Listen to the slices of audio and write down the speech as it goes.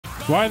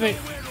Why are they...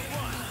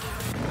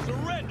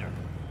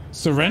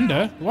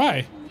 Surrender?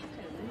 Why?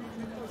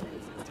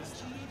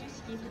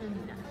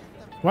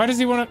 Why does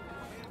he want to...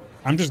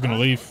 I'm just gonna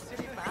leave.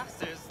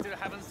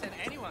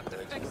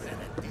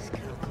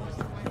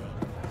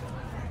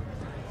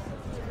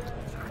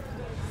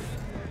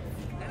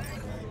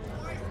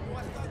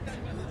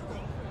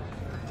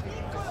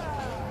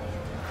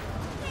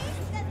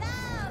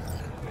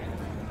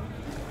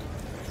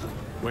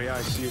 Way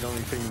I see it,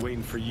 only thing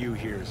waiting for you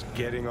here is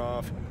getting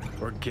off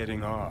or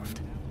getting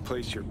offed.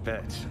 Place your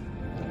bets.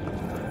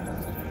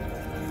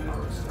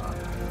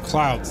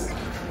 Clouds.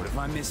 What if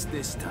I miss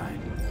this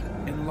time?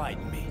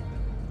 Enlighten me.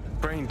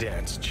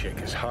 Braindance chick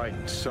is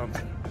hiding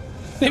something.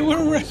 They were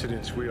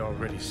coincidence we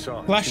already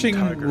saw. Flashing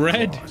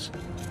red. Claws.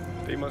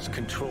 They must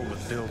control the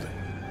building.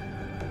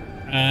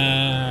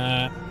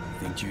 I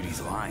think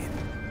Judy's lying.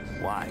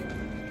 Why?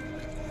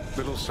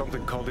 Little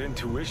something called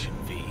intuition,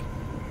 V.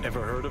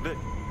 Ever heard of it?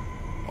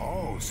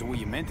 Oh, so what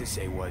you meant to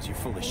say was you're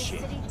full of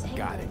shit.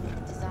 Got it.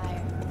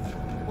 Desire.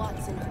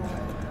 Watson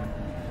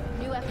Ford.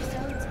 New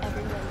episodes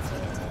every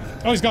Wednesday at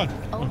 10. Oh, he's gone.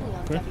 Only on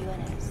Okay.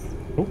 WNS.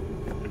 Oh.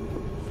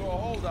 So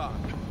hold on.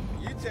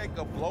 You take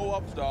a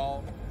blow-up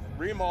doll,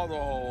 remodel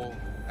the hole,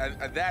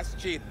 and that's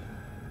cheating.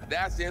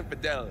 That's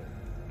infidelity.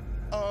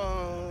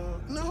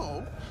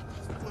 No.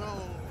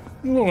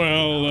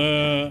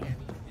 Well,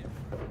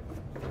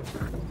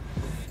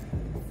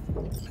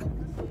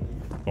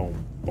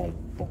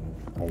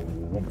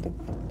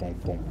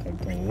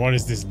 what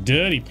is this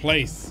dirty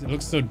place? It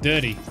looks so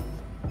dirty.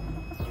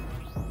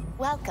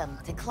 Welcome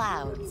to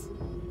Clouds,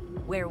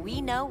 where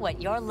we know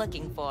what you're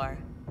looking for.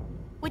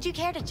 Would you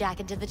care to jack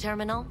into the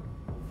terminal?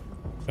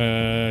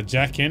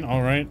 Jack in,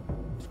 all right.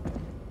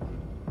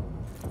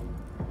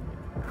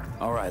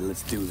 All right,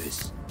 let's do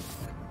this.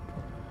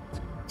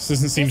 This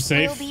doesn't seem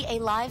safe. This will be a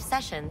live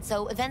session,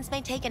 so events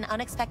may take an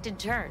unexpected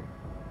turn.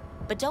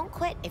 But don't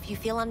quit if you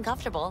feel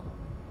uncomfortable.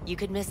 You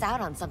could miss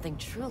out on something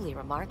truly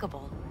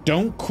remarkable.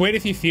 Don't quit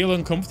if you feel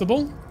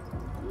uncomfortable?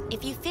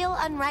 If you feel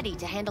unready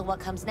to handle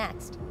what comes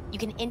next, you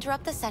can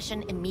interrupt the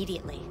session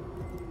immediately.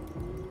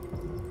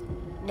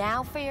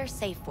 Now for your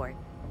safe word.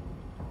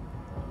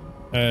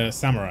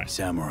 Samurai.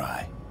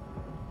 Samurai.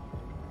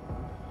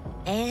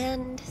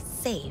 And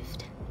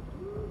saved.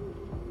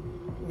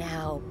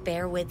 Now,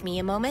 bear with me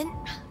a moment.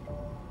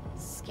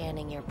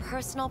 Scanning your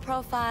personal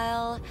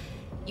profile.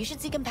 You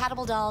should see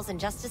compatible dolls in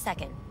just a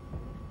second.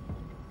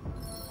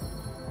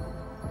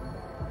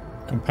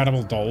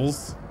 Compatible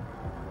dolls?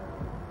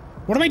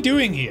 What am I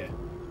doing here?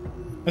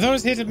 I thought I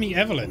was here to meet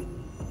Evelyn.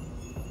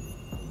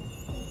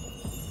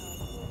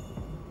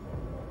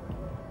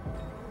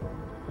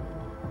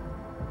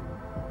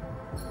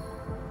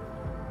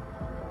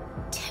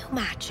 Two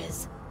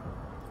matches.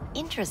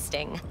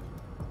 Interesting.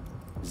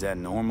 Is that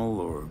normal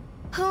or...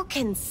 Who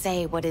can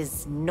say what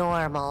is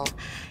normal?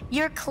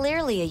 You're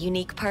clearly a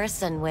unique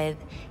person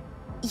with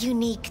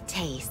unique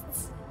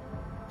tastes.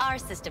 Our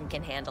system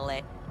can handle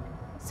it.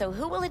 So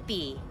who will it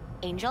be?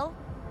 Angel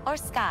or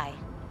Sky?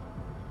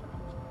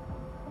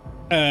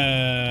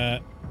 I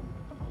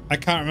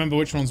can't remember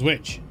which one's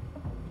which.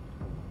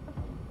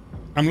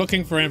 I'm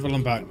looking for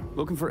Evelyn Parker.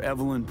 Looking for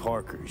Evelyn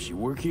Parker. She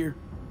work here?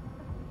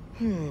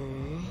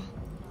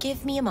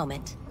 Give me a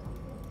moment.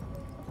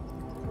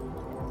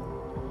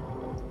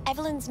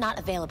 Evelyn's not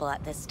available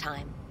at this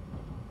time.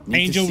 Need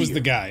to Angel see was her.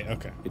 the guy.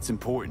 Okay. It's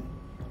important.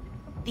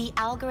 The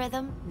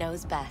algorithm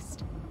knows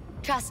best.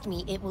 Trust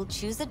me, it will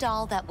choose a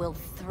doll that will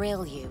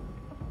thrill you.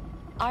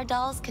 Our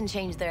dolls can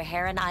change their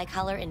hair and eye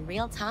color in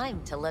real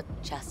time to look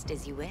just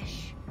as you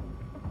wish.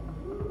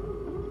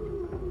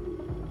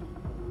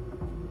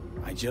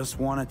 I just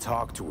want to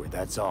talk to her,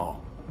 that's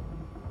all.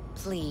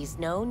 Please,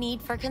 no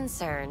need for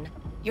concern.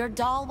 Your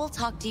doll will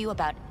talk to you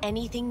about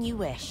anything you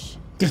wish.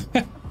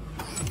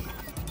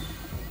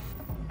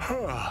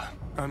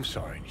 I'm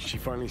sorry. Did she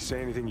finally say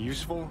anything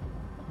useful?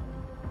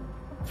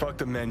 Fuck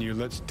the menu.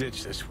 Let's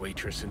ditch this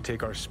waitress and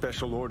take our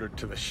special order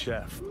to the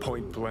chef,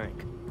 point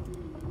blank.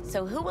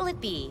 So who will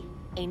it be?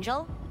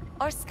 Angel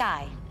or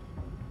Sky?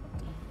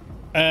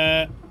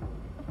 I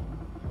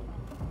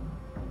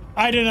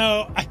don't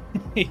know.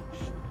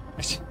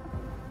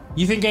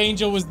 You think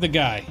Angel was the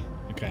guy?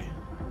 Okay.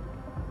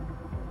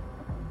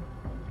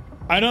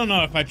 I don't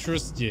know if I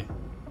trust you.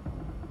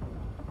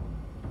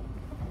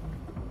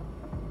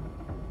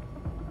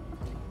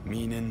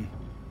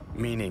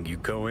 Meaning you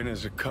go in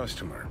as a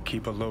customer,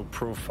 keep a low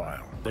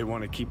profile. They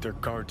want to keep their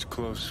cards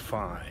close,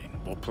 fine.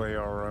 We'll play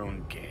our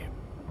own game.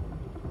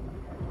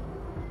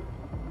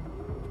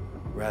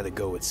 Rather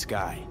go with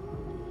Sky.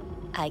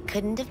 I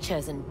couldn't have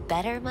chosen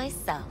better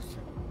myself.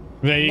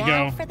 There you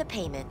Now go. for the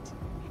payment,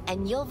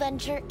 and you'll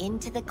venture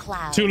into the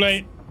clouds. Too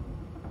late.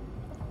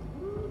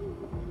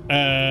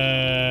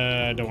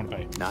 Don't want to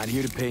pay. Not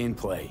here to pay and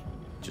play.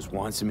 Just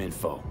want some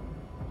info.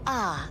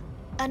 Ah,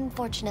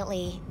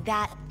 unfortunately,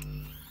 that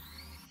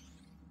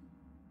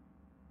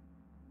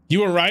You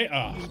were right.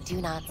 Ah, we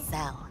do not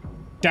sell.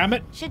 damn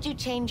it. Should you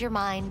change your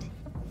mind,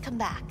 come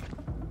back.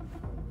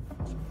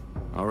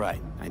 All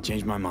right, I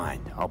changed my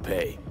mind. I'll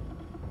pay.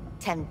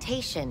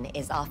 Temptation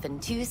is often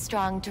too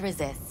strong to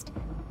resist.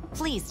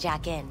 Please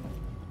jack in.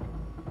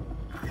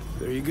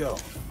 There you go.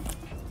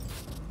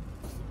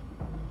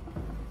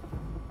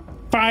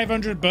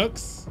 500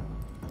 bucks.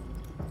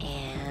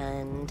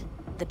 And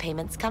the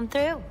payments come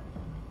through.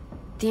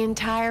 The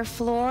entire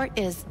floor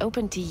is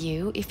open to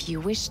you if you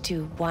wish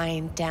to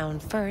wind down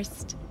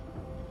first.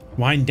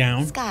 Wind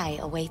down. Sky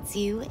awaits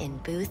you in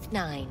booth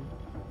 9.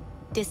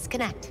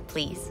 Disconnect,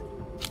 please.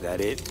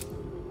 That it?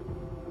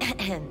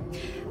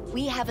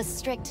 We have a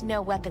strict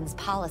no weapons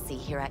policy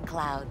here at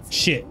Clouds.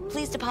 Shit.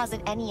 Please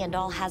deposit any and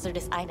all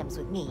hazardous items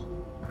with me.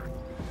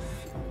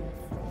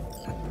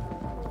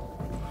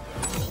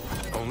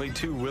 Only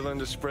two willing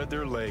to spread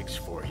their legs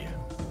for you.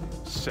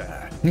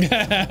 Sad.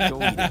 Go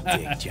eat a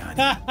dick,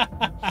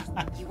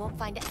 Johnny. You won't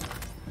find it.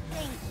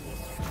 Thank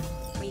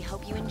you. We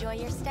hope you enjoy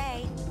your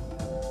stay.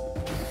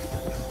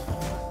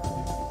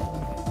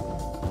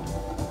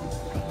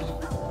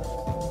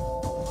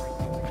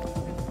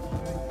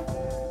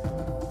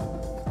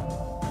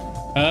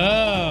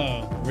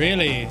 Oh,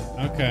 really?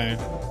 Okay.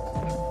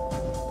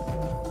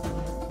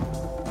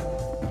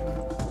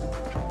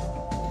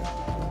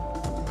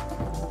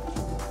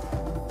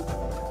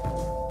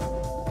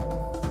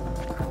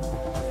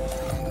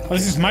 Oh,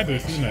 this is my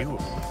booth, isn't it? There we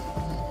go.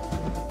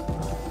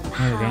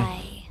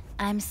 Hi,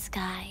 I'm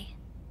Sky.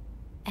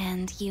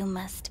 And you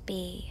must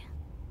be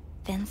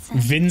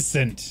Vincent?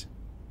 Vincent.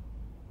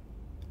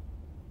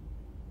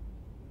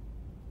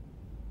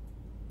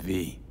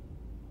 V.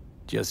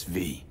 Just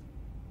V.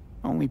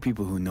 Only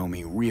people who know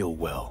me real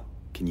well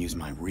can use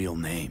my real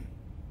name.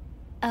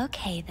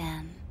 Okay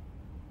then.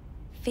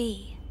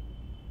 V.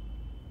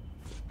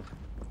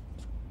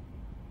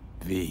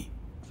 V.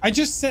 I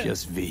just said.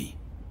 Just V.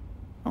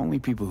 Only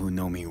people who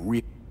know me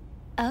real.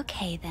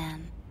 Okay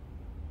then.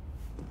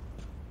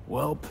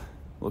 Welp,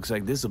 looks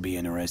like this'll be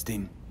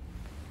interesting.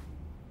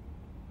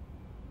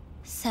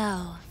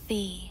 So,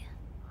 V.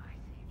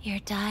 You're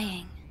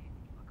dying.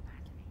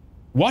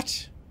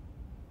 What?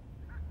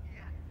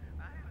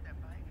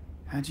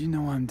 How'd you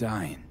know I'm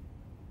dying?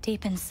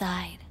 Deep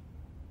inside,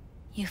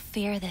 you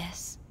fear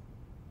this.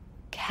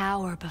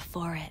 Cower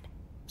before it.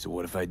 So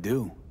what if I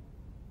do?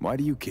 Why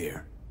do you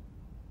care?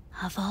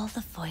 Of all the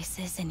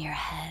voices in your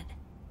head,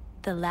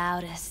 the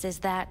loudest is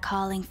that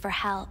calling for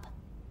help.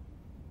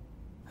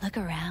 Look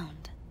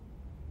around.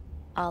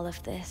 All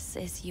of this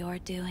is your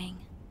doing.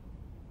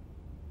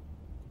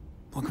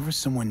 Looking for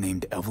someone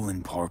named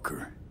Evelyn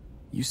Parker.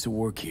 Used to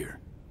work here.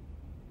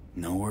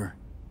 Know her?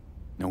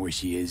 Know where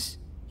she is?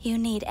 You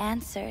need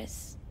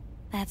answers.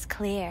 That's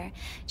clear.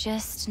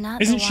 Just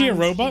not Isn't the she a ones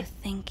robot? you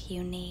think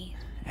you need.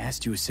 I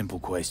asked you a simple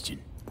question.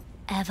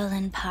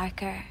 Evelyn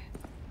Parker.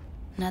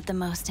 Not the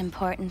most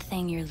important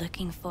thing you're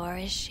looking for,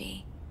 is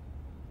she?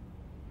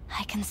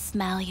 I can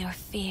smell your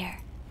fear.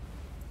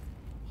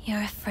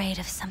 You're afraid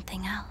of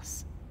something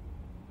else.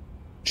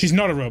 She's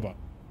not a robot.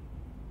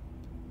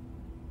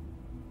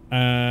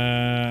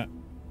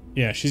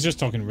 Yeah, she's just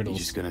talking You riddles.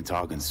 just gonna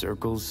talk in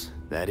circles?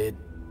 That it?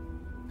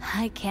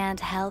 I can't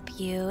help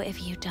you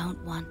if you don't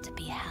want to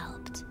be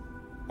helped.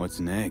 What's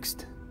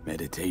next?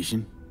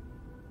 Meditation?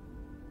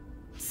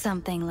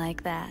 Something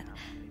like that.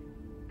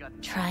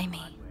 Try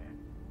me.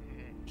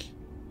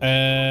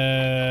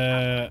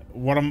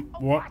 What am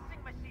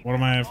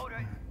I?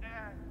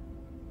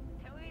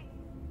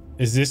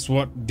 Is this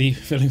what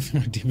filling for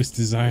my deepest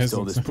desires?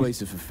 Told this place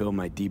to fulfill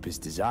my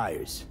deepest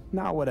desires.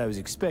 Not what I was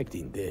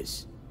expecting,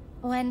 this.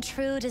 When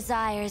true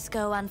desires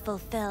go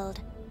unfulfilled,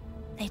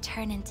 they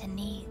turn into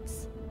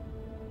needs.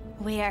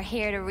 We are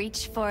here to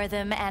reach for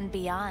them and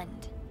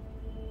beyond.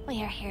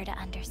 We are here to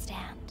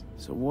understand.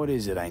 So what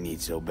is it I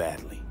need so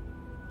badly?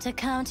 To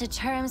come to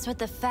terms with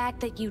the fact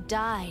that you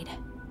died.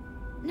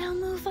 Now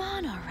move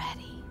on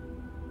already.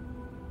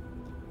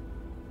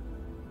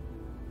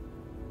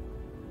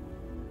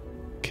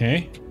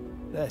 Okay.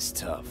 That's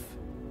tough.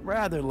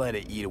 Rather let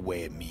it eat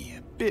away at me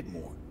a bit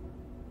more.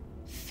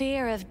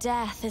 Fear of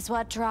death is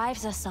what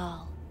drives us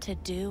all to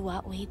do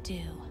what we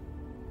do.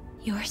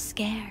 You're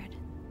scared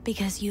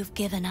because you've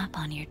given up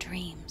on your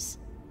dreams.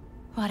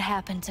 What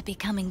happened to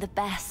becoming the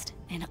best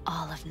in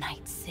all of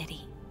Night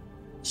City?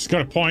 She's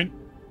got a point.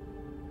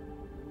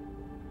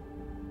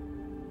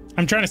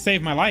 I'm trying to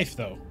save my life,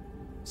 though.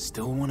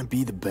 Still want to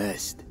be the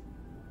best.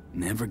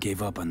 Never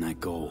gave up on that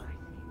goal.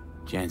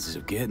 Chances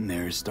of getting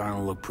there is starting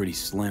to look pretty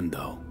slim,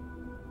 though.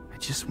 I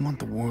just want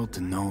the world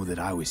to know that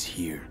I was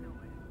here.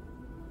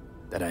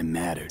 That I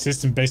mattered.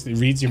 System basically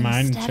reads your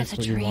mind and Instead checks of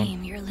a what you want.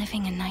 dream, you're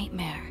living a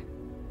nightmare.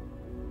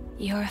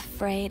 You're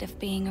afraid of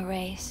being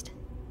erased,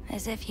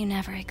 as if you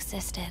never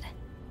existed.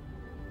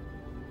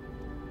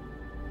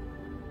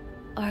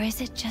 Or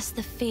is it just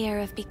the fear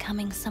of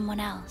becoming someone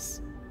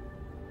else?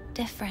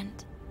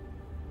 Different.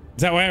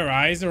 Is that why her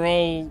eyes are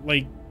all,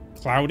 like,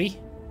 cloudy?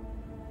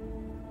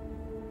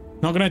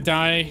 Not gonna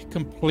die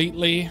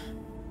completely.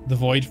 The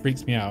void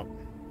freaks me out.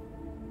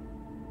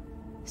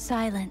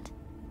 Silent.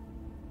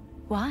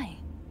 Why?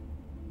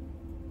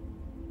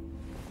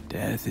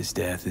 Death is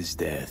death is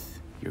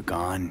death. You're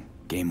gone.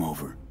 Game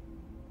over.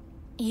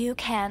 You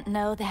can't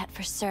know that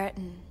for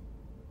certain.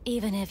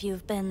 even if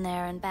you've been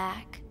there and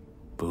back.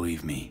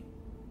 Believe me,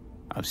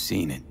 I've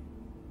seen it.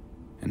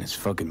 And it's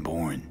fucking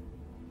boring.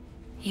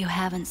 You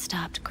haven't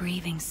stopped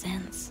grieving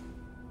since.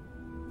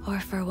 Or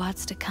for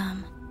what's to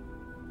come.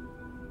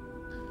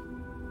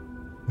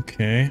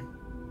 Okay.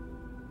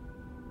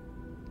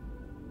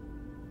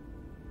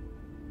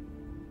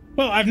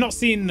 Well, I've not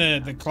seen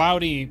the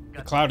cloudy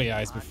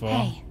eyes before.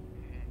 Hey,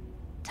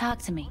 talk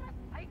to me.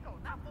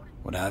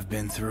 What I've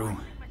been through,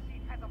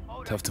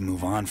 tough to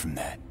move on from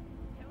that.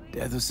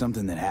 Death was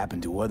something that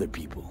happened to other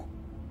people.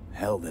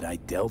 Hell, that I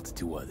dealt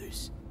to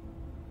others.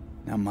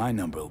 Now my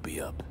number will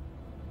be up.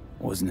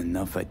 Wasn't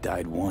enough I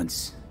died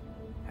once.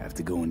 Have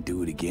to go and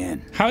do it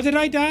again. How did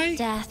I die?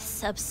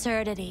 Death's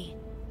absurdity.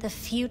 The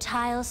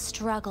futile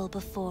struggle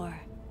before.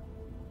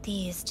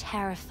 These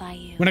terrify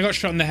you. When I got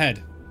shot in the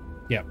head.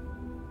 Yep.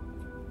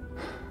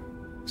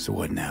 So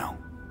what now?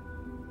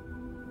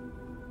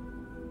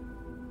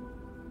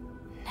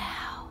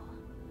 Now,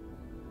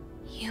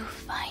 you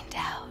find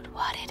out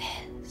what it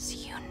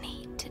is you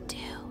need to do.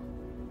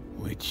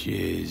 Which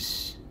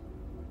is...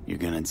 You're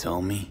gonna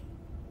tell me?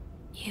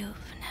 You've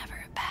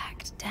never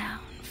backed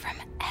down from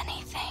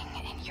anything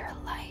in your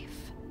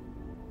life.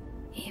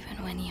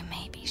 Even when you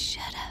maybe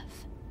should have.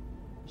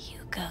 You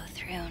go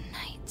through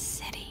Night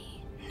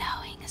City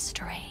knowing a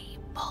stray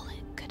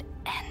bullet could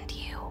end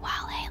you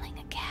while hailing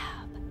a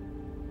cab.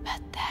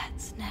 But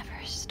that's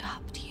never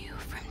stopped you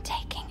from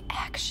taking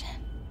action.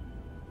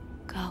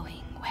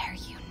 Going where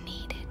you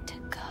needed to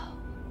go.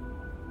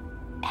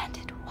 And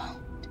it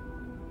won't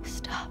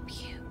stop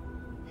you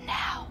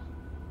now.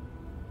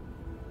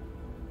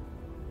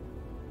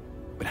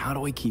 But how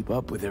do I keep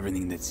up with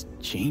everything that's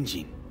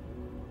changing?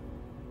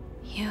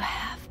 You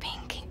have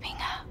been keeping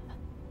up.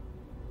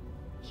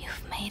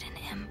 You've made an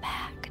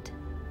impact.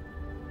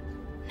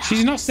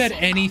 She's not said a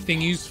single anything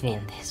thing useful.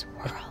 in this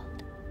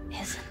world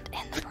isn't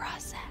in the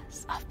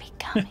process of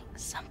becoming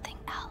something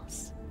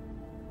else.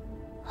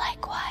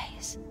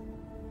 Likewise,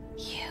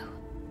 you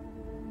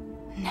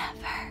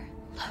never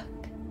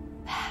look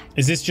back.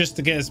 Is this just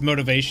to get us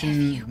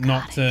motivation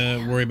not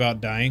to worry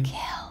about dying?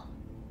 Kill.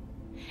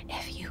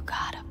 If you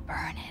gotta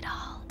burn it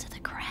all to the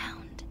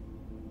ground,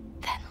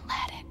 then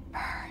let it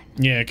burn.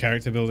 Yeah,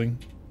 character building.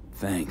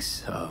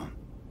 Thanks,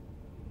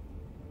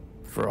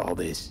 for all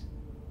this.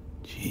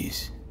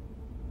 Jeez.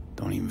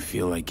 Don't even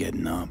feel like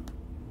getting up.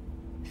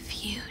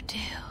 Few do.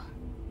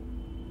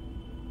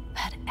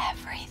 But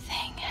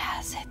everything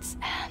has its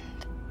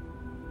end.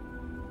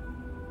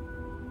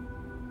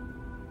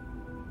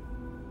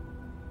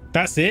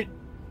 That's it?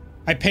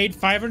 I paid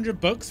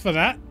 $500 for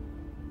that?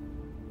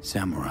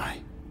 Samurai.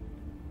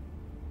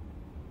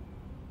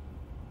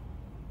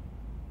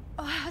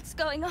 Oh, what's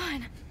going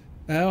on?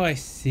 Oh, I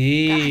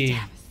see.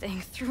 Goddamn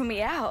thing threw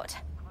me out.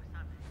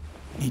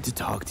 Need to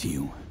talk to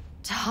you.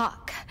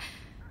 Talk?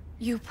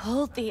 You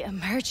pulled the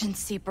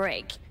emergency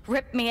brake,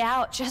 ripped me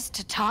out just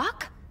to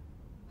talk?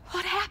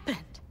 What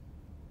happened?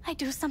 I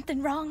do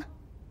something wrong?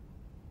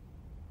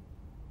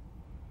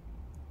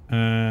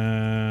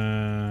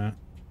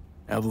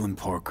 Evelyn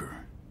Parker.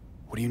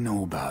 What do you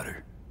know about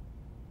her?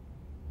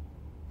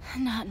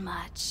 Not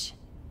much.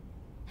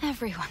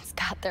 Everyone's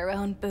got their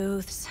own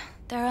booths,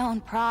 their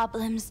own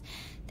problems,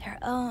 their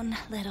own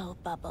little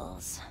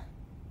bubbles.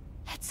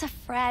 It's a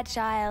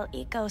fragile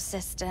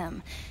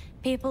ecosystem.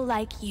 People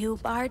like you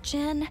barge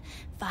in,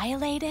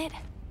 violate it,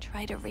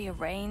 try to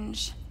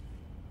rearrange.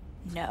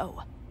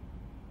 No.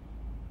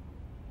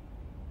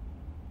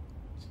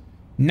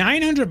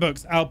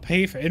 $900. I'll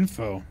pay for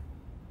info.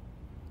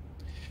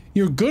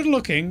 You're good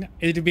looking.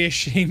 It'd be a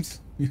shame to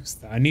lose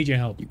that. I need your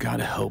help. You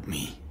gotta help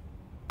me.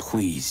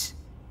 Please.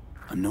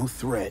 I'm no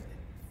threat,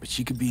 but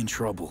she could be in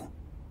trouble.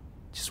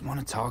 Just want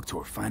to talk to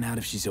her, find out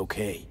if she's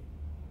okay.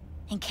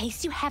 In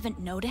case you haven't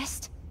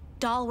noticed,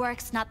 doll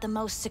work's not the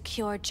most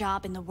secure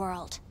job in the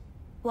world.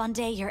 One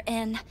day you're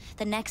in,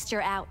 the next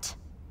you're out,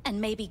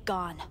 and maybe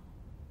gone.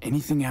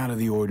 Anything out of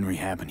the ordinary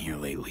happen here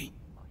lately?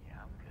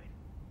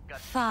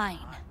 Fine.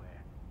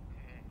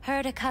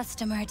 Heard a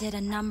customer did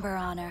a number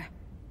on her.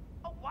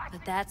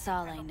 But that's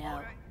all I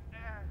know.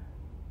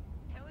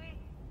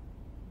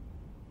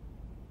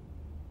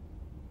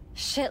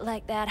 Shit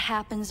like that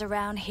happens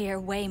around here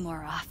way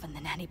more often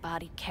than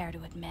anybody'd care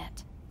to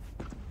admit.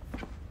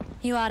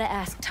 You ought to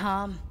ask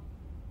Tom.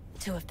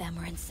 Two of them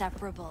were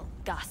inseparable,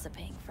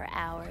 gossiping for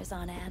hours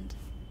on end.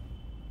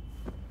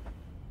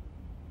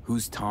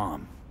 Who's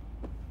Tom?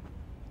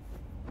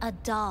 A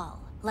doll,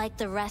 like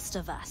the rest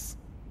of us.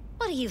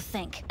 What do you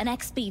think, an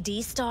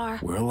XBD star?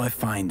 Where'll I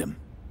find him?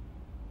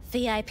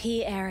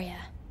 VIP area.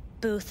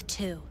 Booth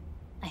 2,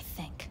 I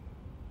think.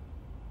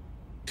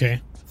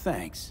 Okay.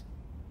 Thanks.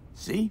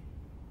 See?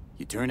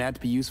 You turned out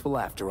to be useful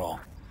after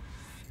all.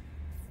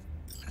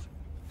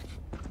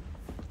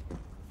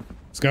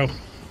 Let's go.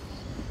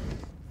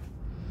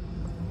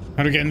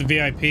 How to get in the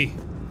VIP?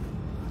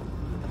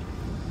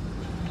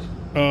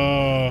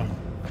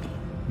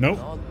 Nope.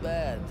 Not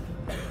bad,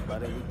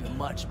 but it would be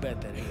much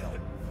better here.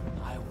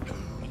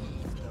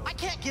 I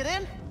can't get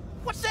in?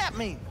 What's that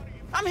mean?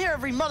 I'm here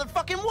every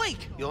motherfucking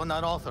week. You're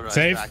not authorized.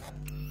 Save. Back.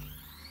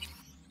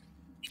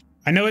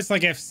 I know it's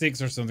like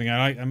F6 or something.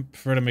 I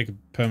prefer to make a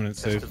permanent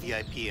That's save. the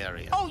VIP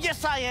area. Oh,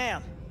 yes, I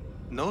am.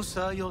 No,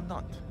 sir, you're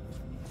not.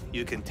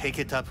 You can take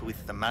it up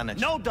with the manager.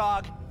 No,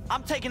 dog.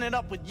 I'm taking it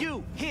up with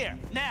you, here,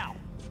 now.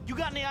 You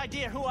got any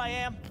idea who I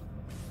am?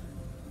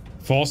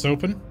 Force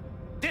open.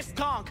 This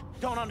conch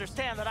don't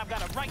understand that I've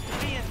got a right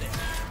to be in this.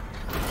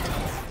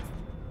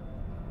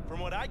 From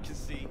what I can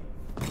see,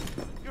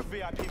 your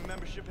VIP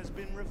membership has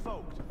been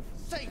revoked.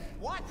 Say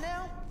what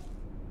now?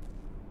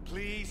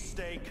 Please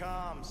stay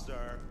calm,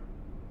 sir.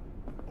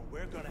 Or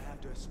we're gonna have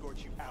to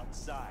escort you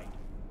outside.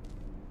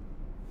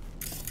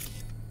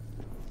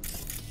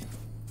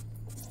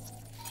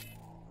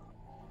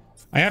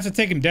 I have to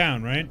take him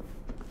down, right?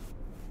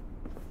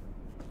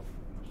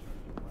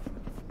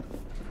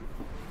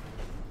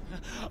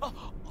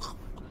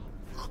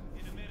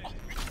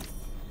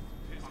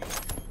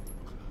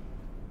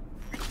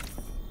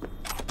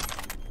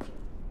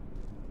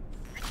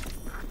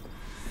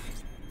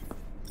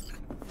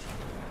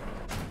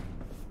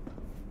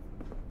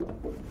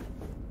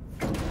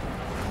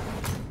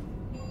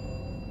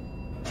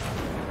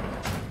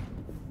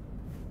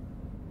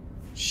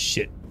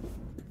 Shit.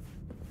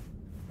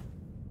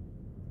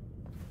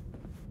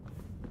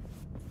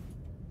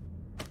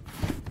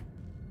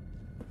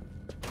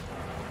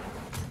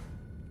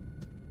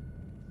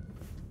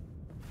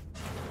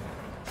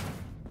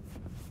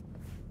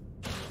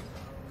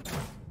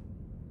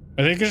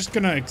 Are they just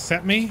gonna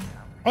accept me?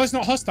 Oh, it's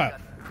not hostile.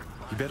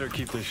 You better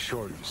keep this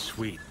short and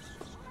sweet.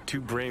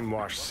 2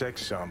 brainwashed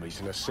sex zombies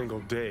in a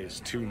single day is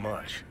too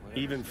much,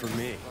 even for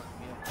me.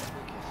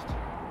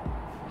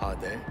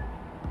 Hard day.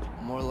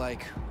 More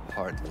like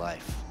hard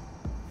life.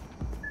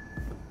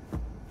 I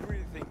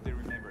really think they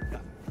remember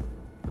nothing.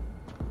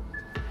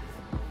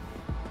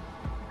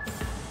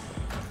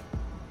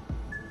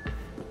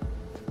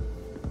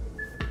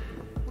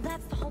 Well,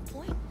 that's the whole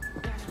point.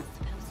 They're not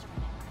supposed to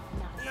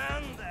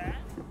remember.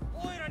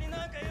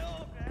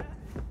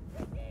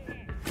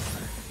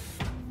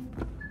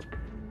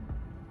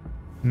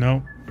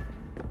 No.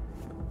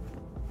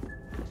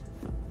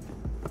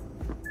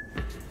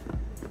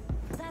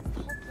 That's the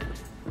whole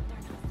point. They're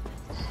not supposed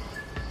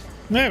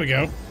to. There we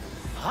go.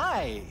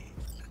 Hi.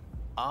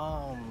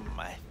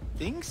 I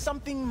think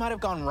something might have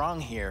gone wrong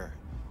here.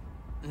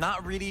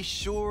 Not really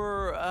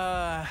sure,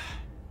 I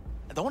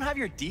don't have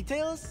your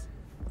details?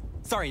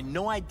 Sorry,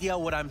 no idea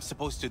what I'm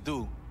supposed to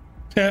do.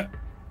 Yeah.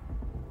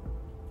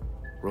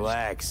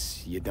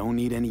 Relax. You don't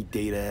need any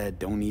data,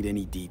 don't need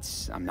any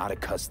deets. I'm not a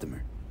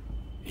customer.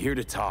 Here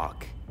to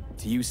talk.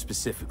 To you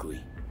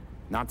specifically.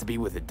 Not to be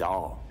with a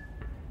doll.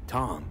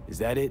 Tom, is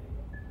that it?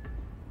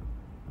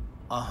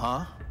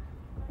 Uh-huh.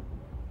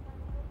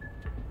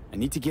 I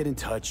need to get in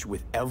touch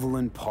with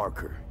Evelyn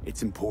Parker.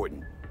 It's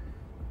important.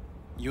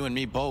 You and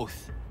me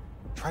both.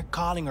 Tried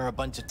calling her a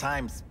bunch of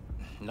times.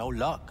 No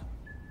luck.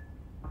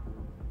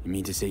 You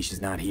mean to say she's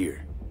not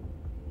here?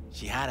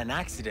 She had an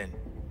accident.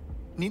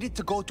 Needed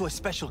to go to a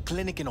special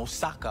clinic in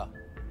Osaka.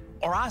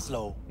 Or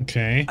Oslo.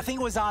 Okay. I think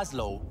it was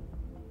Oslo.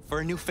 For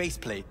a new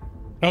faceplate.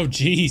 Oh,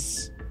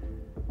 jeez.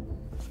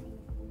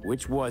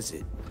 Which was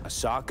it?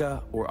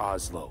 Osaka or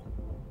Oslo?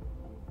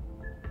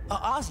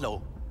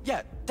 Oslo.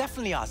 Yeah,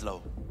 definitely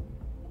Oslo.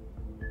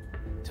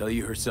 Tell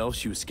you herself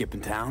she was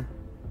skipping town?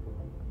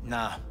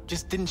 Nah,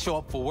 just didn't show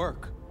up for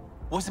work.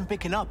 Wasn't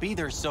picking up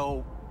either,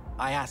 so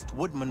I asked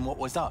Woodman what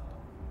was up.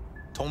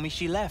 Told me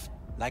she left,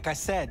 like I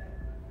said.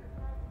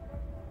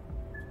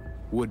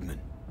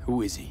 Woodman,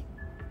 who is he?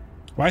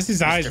 Why is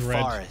his eyes Mr.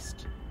 red?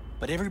 Forrest.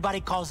 But everybody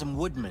calls him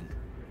Woodman.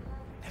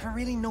 Never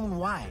really known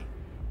why.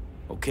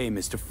 Okay,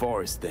 Mr.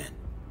 Forrest then.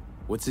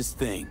 What's his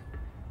thing?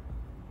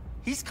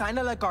 He's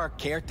kinda like our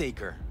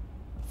caretaker.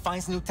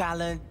 Finds new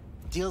talent,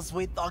 deals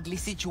with ugly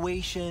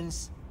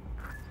situations.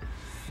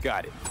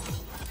 Got it.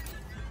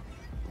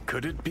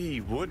 Could it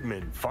be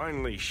Woodman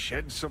finally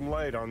shed some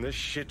light on this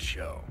shit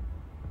show?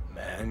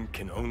 Man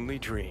can only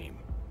dream.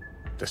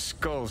 The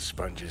skull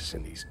sponges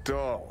in these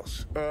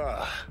dolls.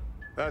 Ugh.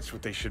 That's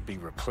what they should be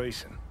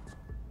replacing.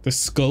 The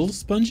skull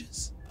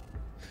sponges?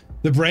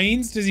 The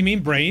brains? Does he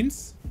mean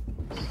brains?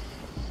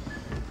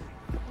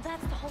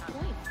 That's the whole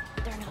point.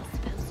 They're not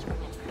supposed to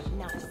remember.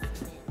 Not a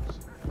smidge.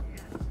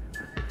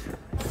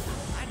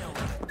 I know.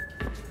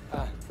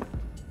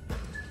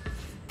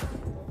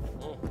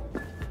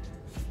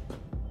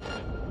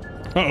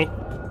 Uh-oh.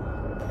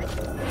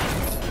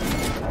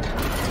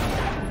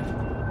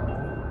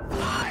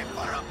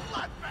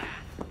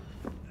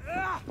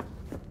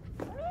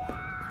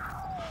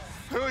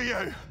 Who are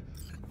you?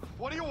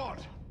 What do you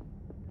want?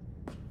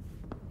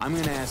 I'm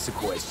gonna ask the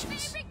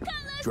questions.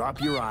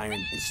 Drop your iron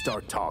and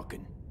start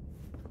talking.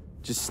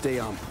 Just stay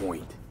on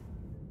point.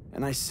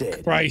 And I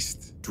said,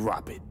 Christ.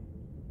 drop it.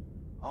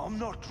 I'm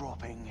not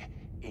dropping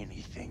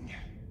anything.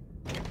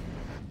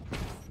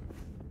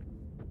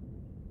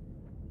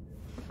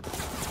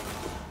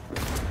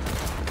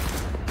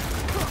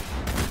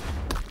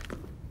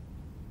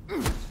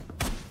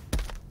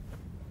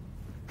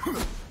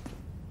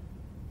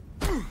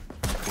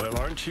 Well,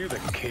 aren't you the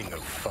king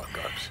of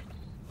fuck-ups?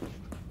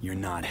 You're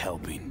not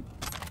helping.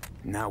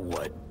 Now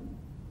what?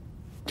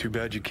 Too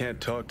bad you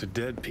can't talk to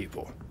dead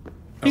people.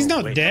 He's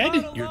not wait. dead?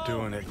 You're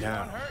doing it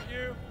now.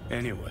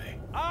 Anyway,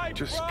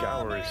 just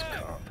scour his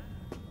comp.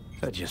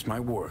 That just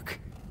might work.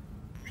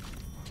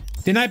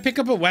 Didn't I pick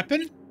up a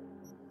weapon?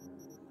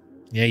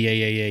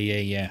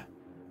 Yeah.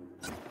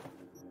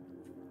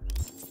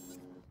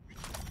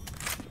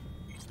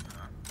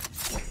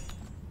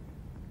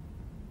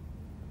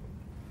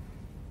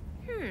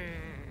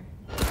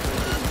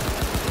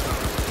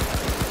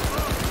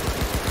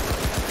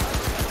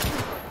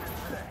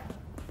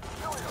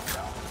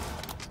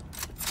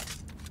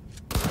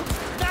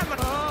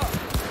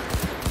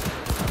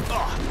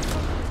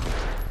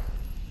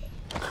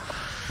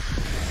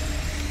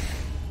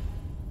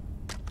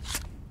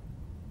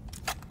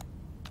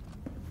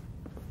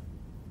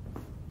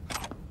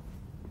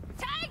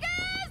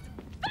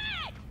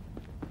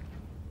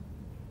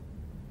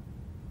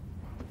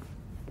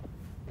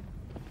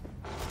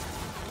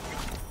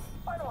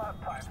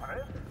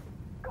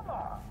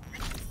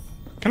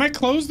 Can I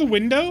close the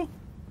window?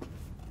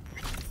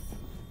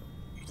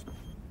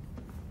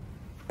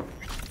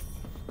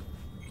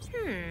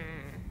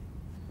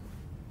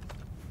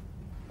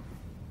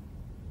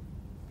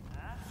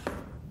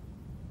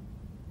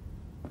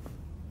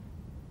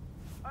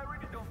 I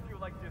really don't feel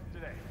like this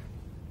today.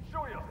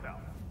 Show yourself.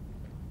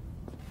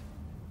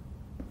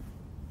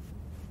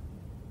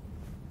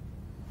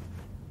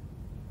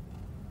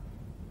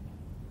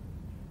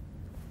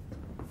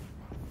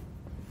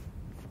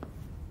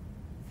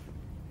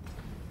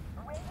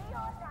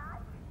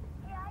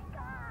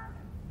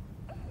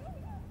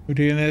 We're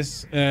doing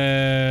this.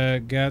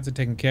 Guards are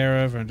taken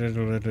care of.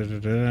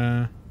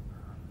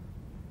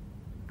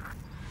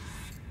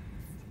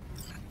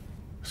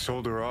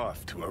 Sold her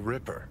off to a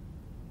Ripper.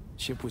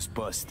 Ship was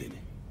busted.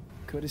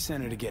 Could have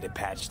sent her to get it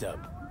patched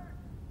up.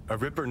 A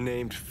Ripper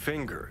named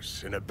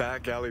Fingers in a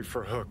back alley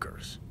for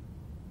hookers.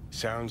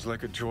 Sounds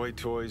like a Joy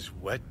Toy's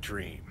wet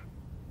dream.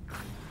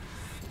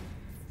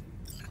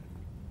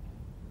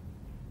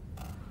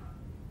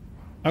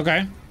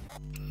 Okay.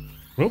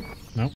 Whoop. Nope.